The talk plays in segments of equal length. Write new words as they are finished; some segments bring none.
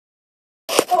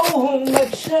Oh, my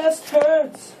chest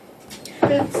hurts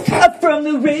from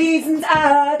the raisins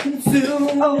I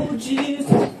consume. Oh, jeez.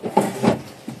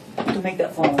 Don't make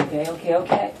that fall, okay?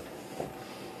 Okay.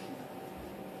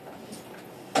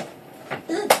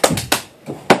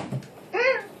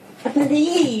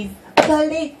 Please,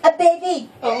 a baby.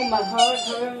 Oh, my heart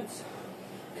hurts,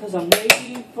 'cause I'm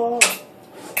waiting for...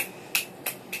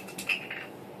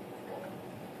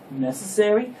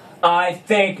 Necessary? I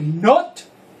think not.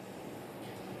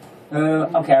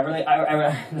 Okay,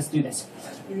 I let's do this.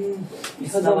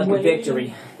 It's not like a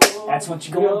victory. That's what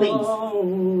you're gonna be.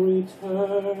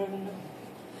 Return.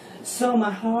 So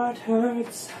my heart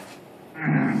hurts,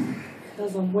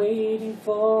 'cause I'm waiting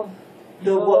for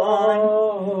the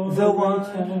one,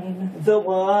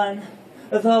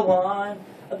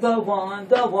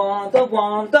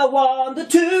 the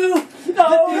two, the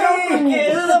three,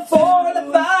 the four, the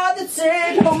five, the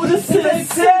six, the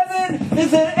seven,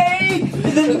 the eight,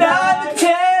 the nine, the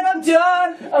 10. I'm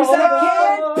done, 'cause I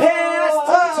can't pass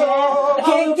the 10. I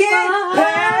can't get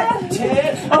past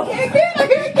 10. I can't get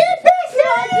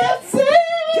past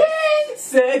 10.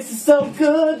 Sex is so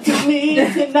good to me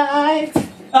tonight.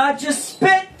 I just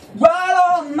spit right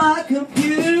on my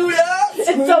computer.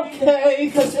 It's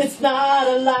okay, 'cause it's not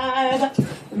alive.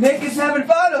 Nick is having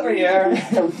fun over here.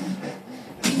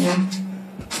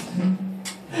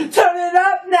 Turn it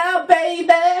up now,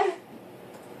 baby.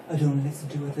 I don't listen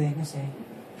to a thing I say.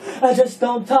 I just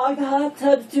don't talk, the hot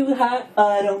tub's too hot.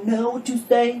 I don't know what to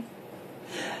say.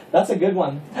 That's a good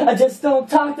one. I just don't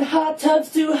talk, the hot tub's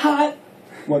too hot.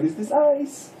 What is this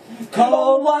ice?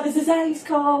 Cold, what is this ice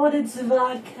cold? It's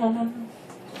vodka.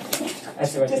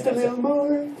 Just a little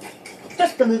more.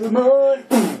 Just a little more.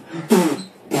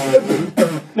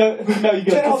 No, you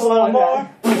go just a little more.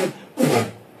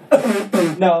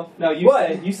 No,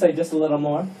 you say just a little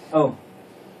more. Oh,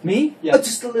 me? Yeah.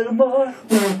 Just a little more.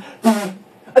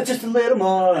 Just a little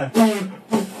more.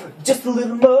 Just a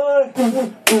little more.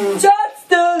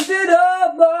 Just a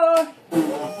little more.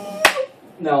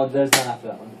 No, there's not after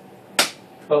that one.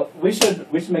 But we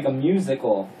should make a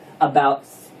musical About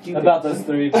those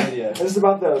three videos. This is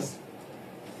about those.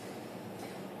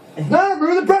 Not a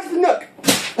room with a breakfast nook!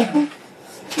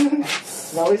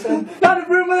 Is that what he said? Not a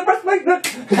room with a breastplate nook.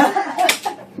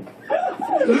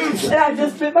 And I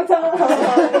just spit my tongue.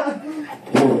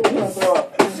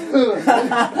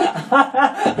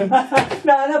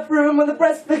 Not enough room with a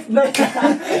breastplate nook.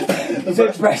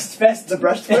 The breast fest. The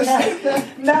breast fest?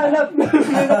 Not enough room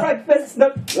with a breakfast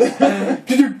nook.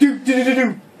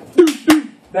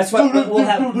 That's what we'll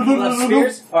have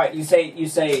spears. All right, you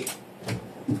say.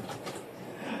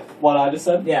 What I just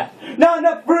said? Yeah. Not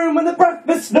enough room in the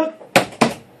breakfast nook.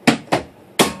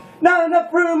 Not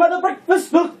enough room in the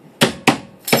breakfast nook.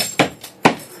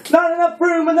 Not enough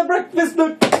room in the breakfast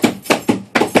nook.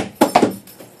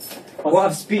 We'll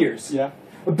have spears. Yeah.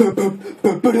 And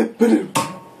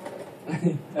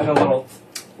a little.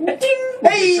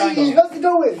 Hey! How's it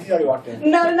going? He already walked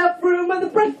in. Not enough room in the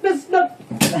breakfast nook.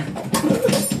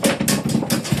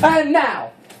 And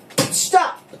now,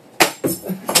 stop.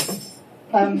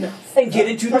 And get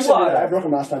into the I water. broke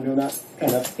him last time doing that.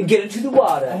 Kind of. And get into the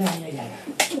water.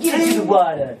 Get into the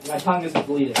water. My tongue is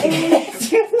bleeding.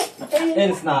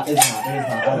 It's not.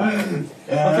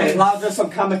 Okay, now there's some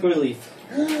comic relief.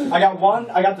 I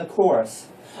got the chorus.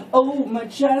 Oh, my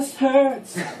chest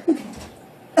hurts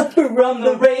from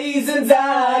the raisins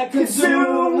I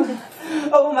consume.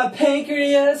 Oh, my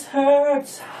pancreas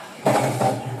hurts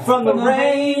from the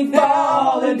rain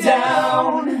falling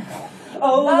down.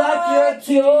 Oh, like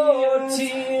your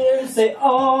tears, they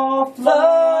all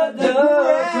flood the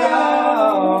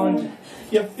ground.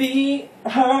 Your feet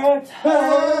hurt,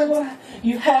 oh,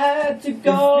 you had to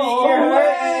go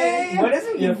away. What is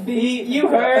it? Your feet, you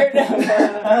hurt.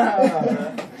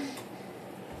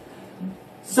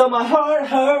 So my heart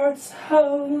hurts,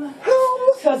 oh,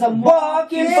 'cause I'm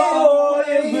walking for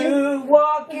you,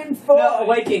 walking for you. No,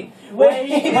 waking. No,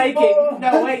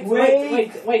 wait.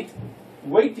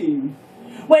 Waiting.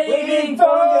 Waiting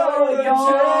for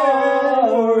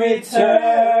your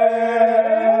return.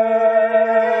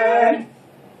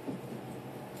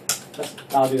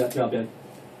 I'll do that too, I'll be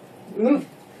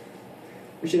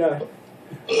We should write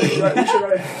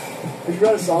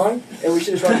a song, and we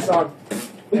should just write a song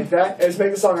like that, and just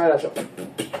make the song right after.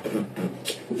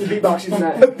 The beatbox using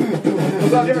that.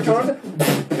 Was that different colors?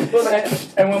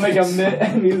 And we'll make a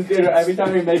music video. Every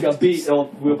time we make a beat,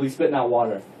 we'll be spitting out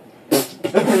water.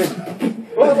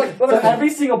 So every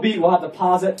single beat, we'll have to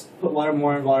pause it, put water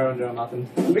more and water under our mouth.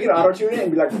 We can auto-tune it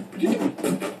and be like...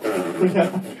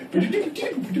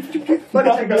 Let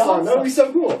me take that song. That would be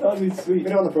so cool. That would be sweet. We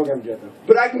don't have the program yet, though.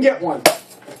 But I can get one.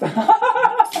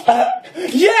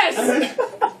 Yes!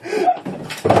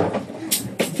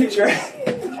 Picture.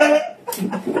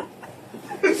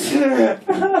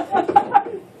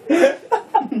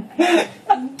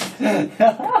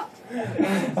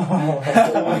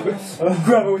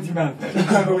 Grab it with your mouth.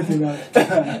 Grab it with your mouth.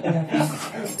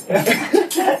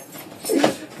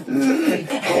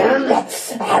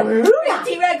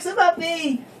 T-Rex, a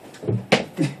puppy!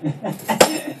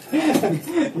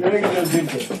 You're gonna do a good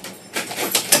kid.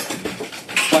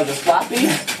 Was it sloppy?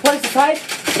 What is the type?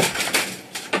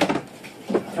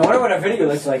 I wonder what our video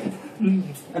looks like.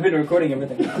 I've been recording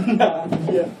everything.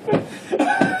 Yeah.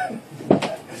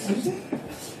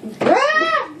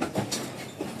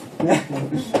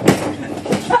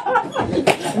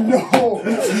 No.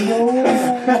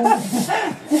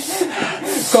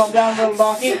 Calm down, little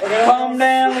donkey. Calm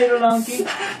down, little donkey.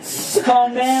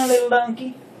 Calm down, little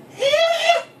donkey.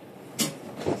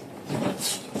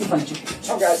 Punch you.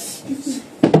 Oh, God.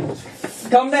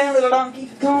 Calm down, little donkey.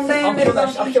 Calm down, little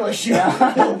I'll donkey. kill that shit.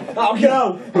 I'll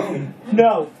kill him.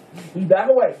 No. You back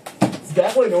away. Just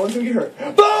back away. No one's gonna get hurt.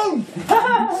 Boom!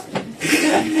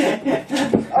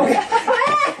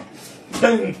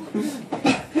 Okay.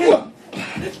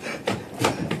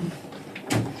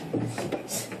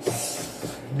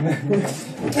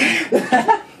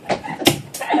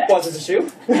 What, is this a shoe?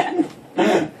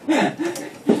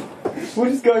 What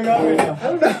is going on right now? I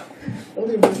don't know. I don't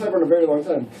think I've been cyber in a very long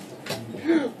time.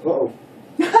 Uh-oh.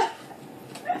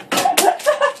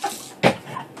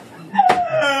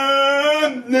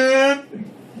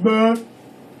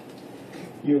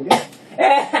 You okay?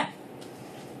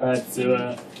 Alright, so,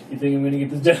 you think I'm gonna get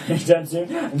this done anytime soon?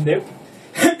 Nope.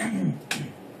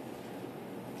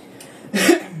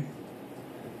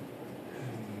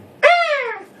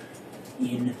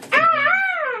 In.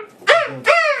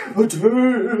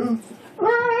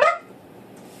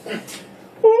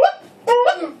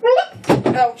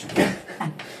 Ouch.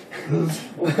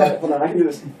 Hold on, I can do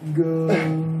this. Go.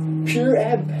 Pure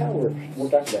add power. We'll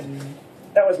back to that.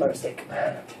 That was my mistake.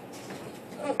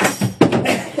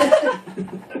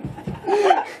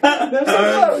 That's so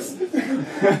close.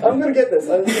 I'm gonna get this.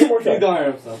 I'm gonna more try. Don't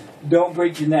hurt yourself. Don't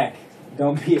break your neck.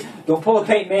 Don't pull a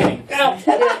Peyton Manning. Ow!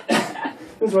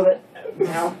 Who's with it?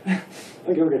 Now.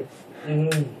 Okay, we're good.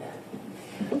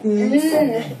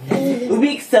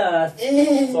 Weak sauce.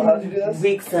 So how did you do this?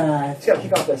 Weak sauce. Just gotta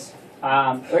kick off this.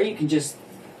 Or you can just,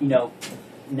 not.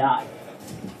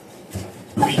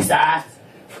 Weak sauce.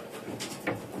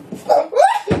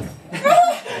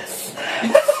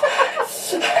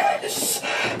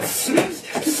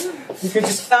 You could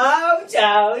just,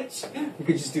 ouch. You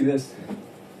could just do this.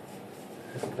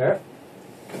 There.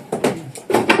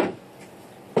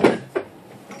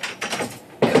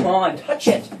 Come on, touch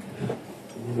it.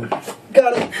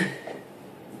 Got it.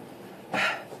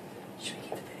 Should we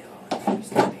keep the video on?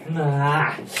 Stop here.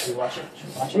 Nah. Should we watch it?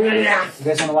 You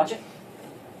guys want to watch it?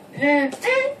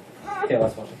 Okay,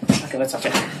 let's watch it. Okay, let's watch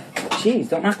it. Jeez,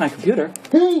 don't knock my computer.